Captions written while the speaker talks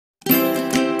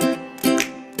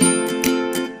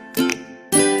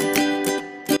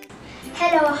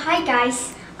Hi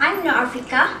guys, I'm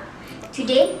Africa.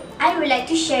 Today, I would like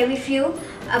to share with you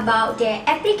about the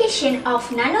application of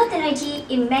nanotechnology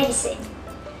in medicine.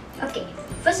 Okay,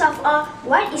 first of all,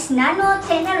 what is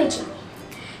nanotechnology?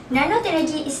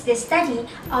 Nanotechnology is the study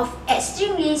of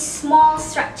extremely small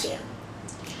structure.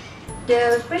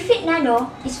 The prefix nano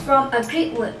is from a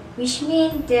Greek word which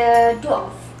means the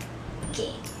dwarf.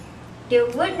 Okay, the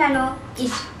word nano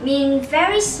means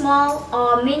very small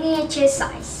or miniature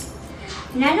size.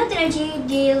 Nanotechnology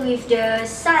deals with the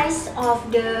size of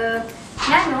the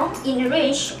nano in a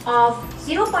range of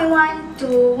 0.1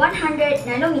 to 100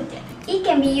 nanometer. It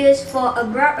can be used for a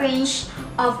broad range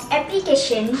of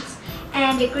applications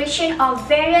and the creation of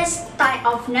various types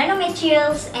of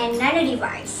nanomaterials and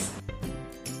nanodevices.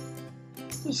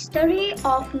 History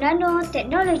of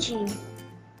nanotechnology.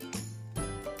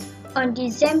 On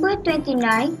December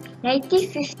 29,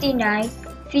 1959,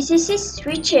 physicist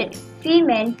Richard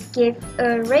Feynman gave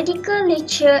a radical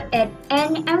lecture at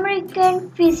an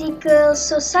American Physical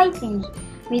Society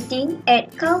meeting at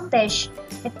Caltech,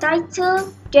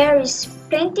 entitled "There is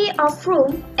Plenty of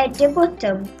Room at the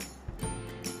Bottom."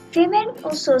 Feynman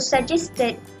also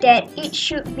suggested that it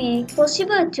should be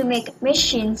possible to make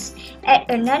machines at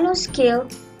a nanoscale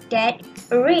that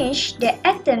arrange the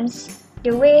atoms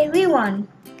the way we want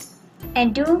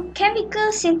and do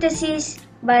chemical synthesis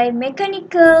by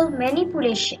mechanical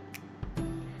manipulation.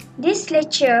 This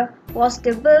lecture was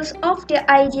the birth of the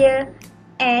idea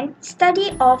and study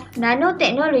of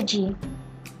nanotechnology.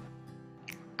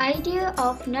 Idea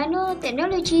of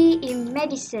nanotechnology in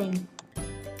medicine.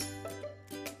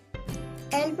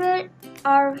 Albert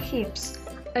R. Hibs,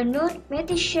 a known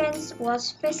mathematician,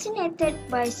 was fascinated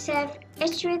by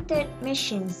self-actuated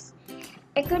machines.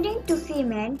 According to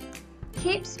Feynman,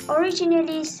 Hibs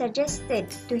originally suggested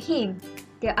to him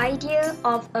the idea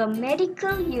of a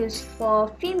medical use for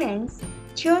Feynman's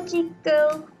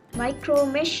theoretical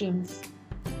micro-machines.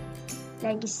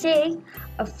 Like I say,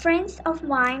 a friend of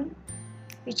mine,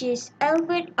 which is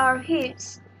Albert R.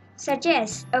 Hibs,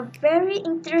 suggests a very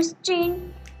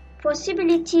interesting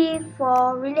possibility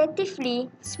for relatively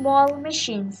small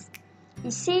machines. He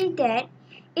said that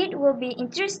it will be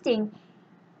interesting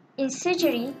in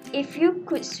surgery if you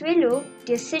could swallow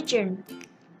the surgeon.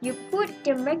 You put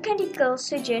the mechanical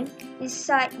surgeon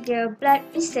inside the blood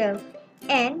vessel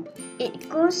and it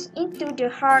goes into the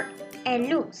heart and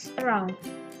looks around.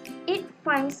 It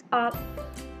finds out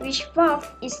which valve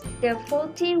is the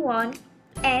faulty one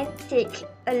and take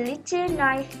a little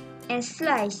knife and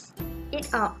slice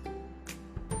it out.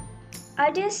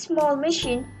 Other small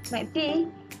machines might be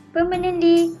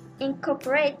permanently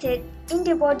incorporated in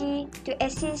the body to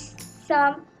assist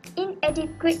some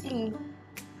inadequately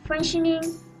functioning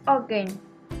organ.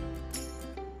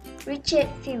 Richard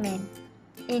Feynman.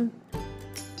 In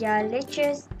their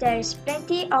lectures, there is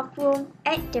plenty of room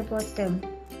at the bottom.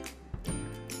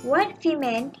 What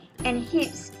Feynman and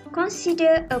Hibs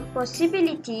consider a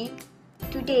possibility,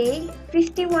 today,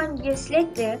 51 years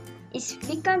later, is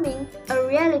becoming a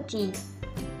reality.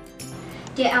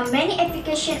 There are many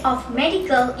applications of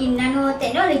medical in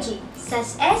nanotechnology,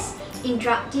 such as in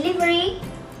drug delivery,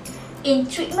 in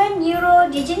treatment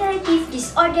neurodegenerative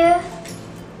disorder,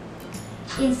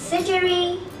 in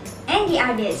surgery, and the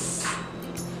others.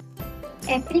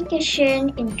 Application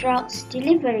in drugs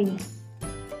delivery.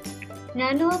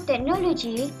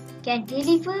 Nanotechnology can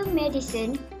deliver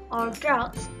medicine or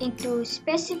drugs into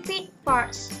specific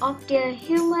parts of the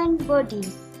human body,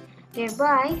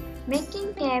 thereby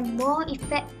making them more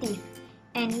effective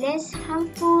and less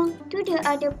harmful to the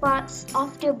other parts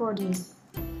of the body.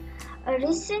 A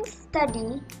recent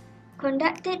study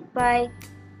conducted by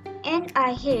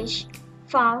NIH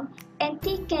found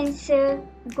anti-cancer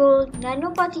gold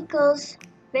nanoparticles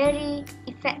very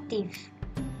effective.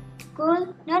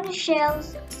 Gold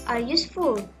nanoshells are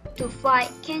useful to fight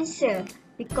cancer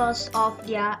because of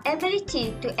their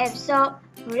ability to absorb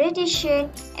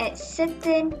radiation at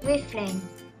certain wavelengths.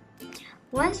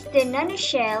 Once the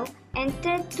nanoshell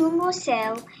enters tumor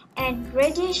cell and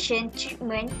radiation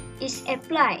treatment is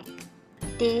applied,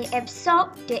 they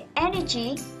absorb the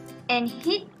energy and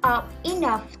heat up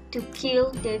enough to kill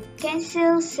the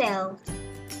cancer cells.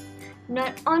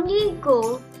 Not only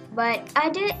gold, but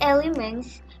other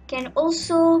elements can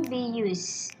also be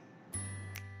used.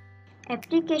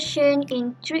 Application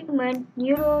in treatment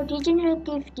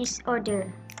neurodegenerative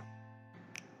disorder.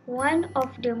 One of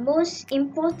the most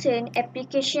important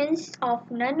applications of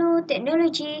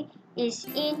nanotechnology is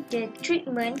in the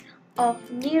treatment of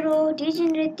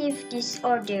neurodegenerative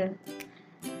disorder.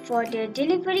 For the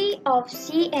delivery of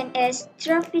CNS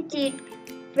therapeutic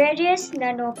various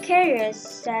nanocarriers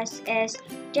such as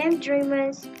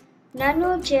dendrimers,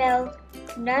 nanogel,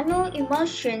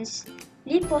 nanoemulsions,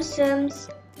 liposomes,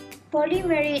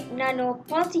 polymerase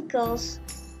nanoparticles,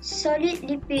 solid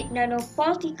lipid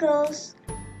nanoparticles,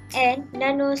 and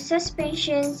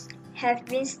nanosuspensions have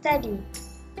been studied.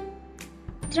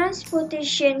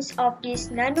 Transportations of this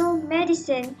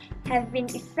nanomedicine have been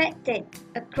effected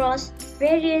across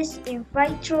various in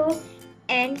vitro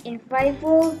and in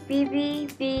vivo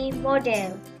BBB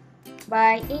model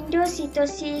by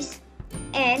endocytosis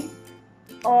and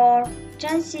or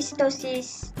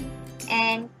transcytosis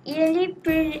and early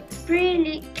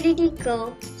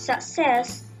preclinical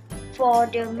success for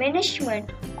the management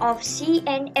of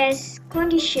CNS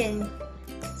conditions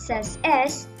such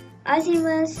as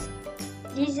Alzheimer's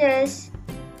disease,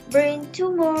 brain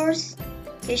tumors,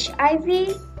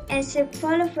 HIV,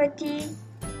 encephalopathy,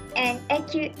 and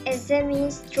acute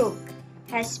ischemic stroke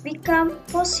has become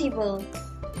possible.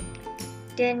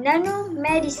 The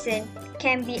nanomedicine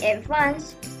can be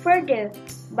advanced further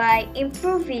by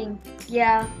improving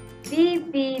their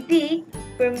BBB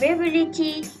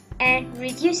permeability and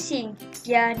reducing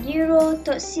their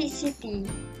neurotoxicity.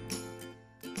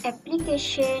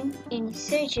 Application in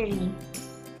surgery.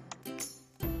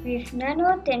 With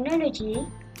nanotechnology,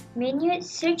 minute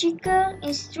surgical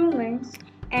instruments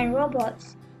and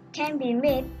robots can be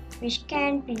made which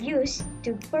can be used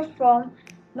to perform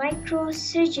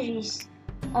microsurgeries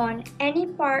on any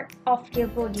part of the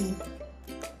body.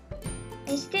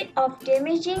 Instead of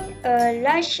damaging a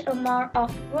large amount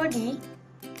of body,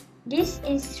 these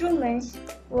instruments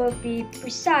will be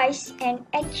precise and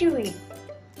accurate,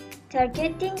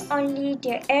 targeting only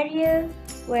the area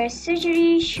where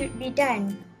surgery should be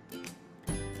done.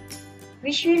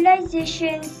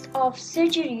 Visualizations of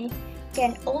surgery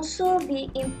can also be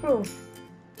improved.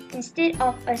 Instead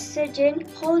of a surgeon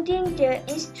holding the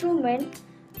instrument,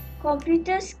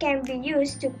 computers can be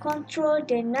used to control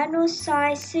the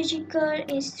nano-sized surgical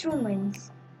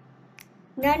instruments.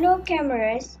 Nano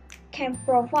cameras can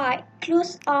provide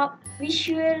close-up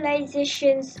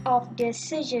visualizations of the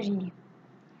surgery.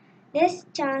 Less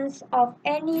chance of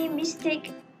any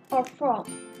mistake or fraud.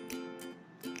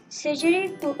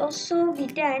 Surgery could also be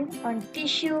done on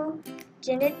tissue,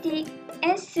 genetic,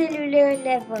 and cellular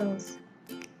levels.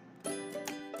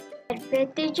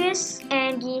 Advantages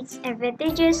and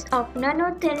disadvantages of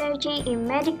nanotechnology in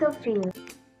medical field.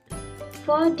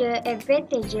 For the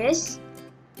advantages,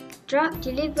 drug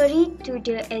delivery to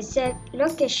the exact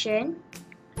location,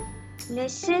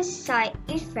 lesser side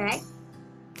effect,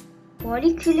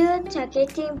 molecular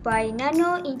targeting by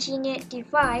nano-engineered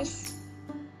device,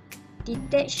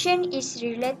 detection is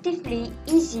relatively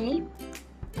easy,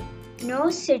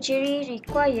 no surgery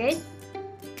required,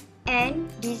 and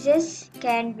disease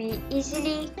can be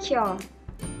easily cured.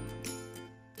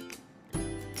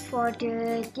 For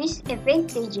the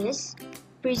disadvantages,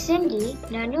 presently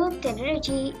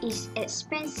nanotechnology is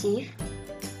expensive,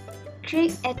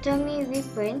 create atomic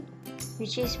weapon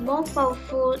which is more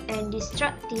powerful and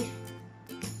destructive,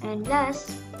 and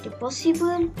last, the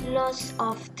possible loss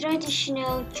of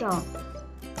traditional job.